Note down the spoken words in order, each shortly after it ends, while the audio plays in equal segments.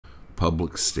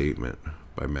Public Statement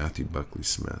by Matthew Buckley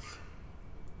Smith.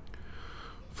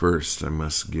 First, I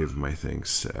must give my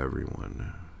thanks to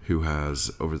everyone who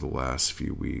has, over the last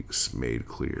few weeks, made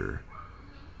clear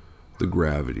the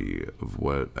gravity of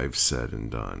what I've said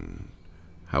and done,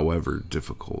 however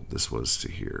difficult this was to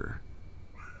hear.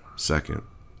 Second,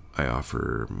 I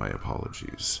offer my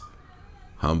apologies,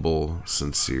 humble,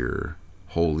 sincere,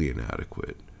 wholly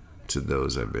inadequate, to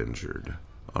those I've injured,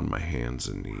 on my hands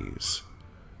and knees.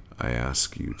 I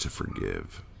ask you to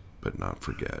forgive, but not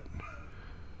forget.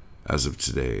 As of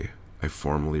today, I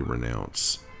formally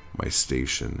renounce my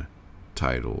station,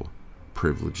 title,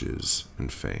 privileges,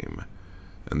 and fame,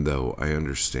 and though I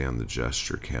understand the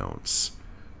gesture counts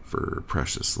for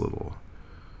precious little,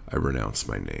 I renounce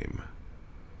my name.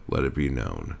 Let it be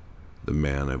known, the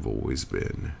man I've always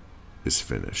been is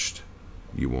finished.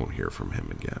 You won't hear from him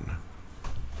again.